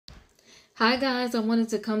Hi guys, I wanted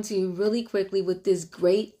to come to you really quickly with this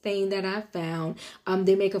great thing that I found.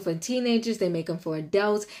 They make them for teenagers, they make them for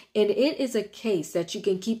adults, and it is a case that you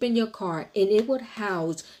can keep in your car, and it would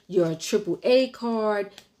house your AAA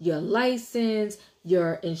card, your license,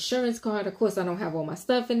 your insurance card. Of course, I don't have all my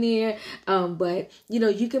stuff in there, but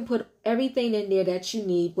you can put everything in there that you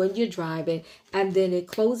need when you're driving, and then it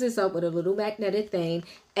closes up with a little magnetic thing.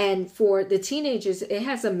 And for the teenagers, it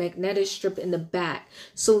has a magnetic strip in the back,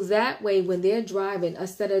 so that way when they're driving,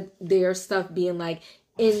 instead of their stuff being like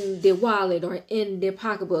in their wallet or in their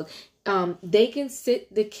pocketbook, they can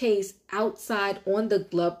sit the case outside on the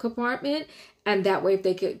glove compartment. And that way, if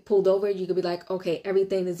they get pulled over, you could be like, okay,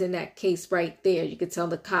 everything is in that case right there. You could tell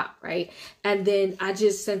the cop, right? And then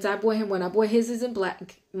since I bought him one, I bought his is in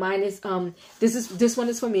black. Mine is, this one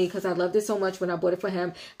is for me because I loved it so much when I bought it for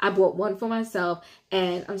him. I bought one for myself,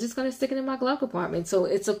 and I'm just going to stick it in my glove compartment. So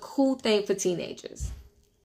it's a cool thing for teenagers.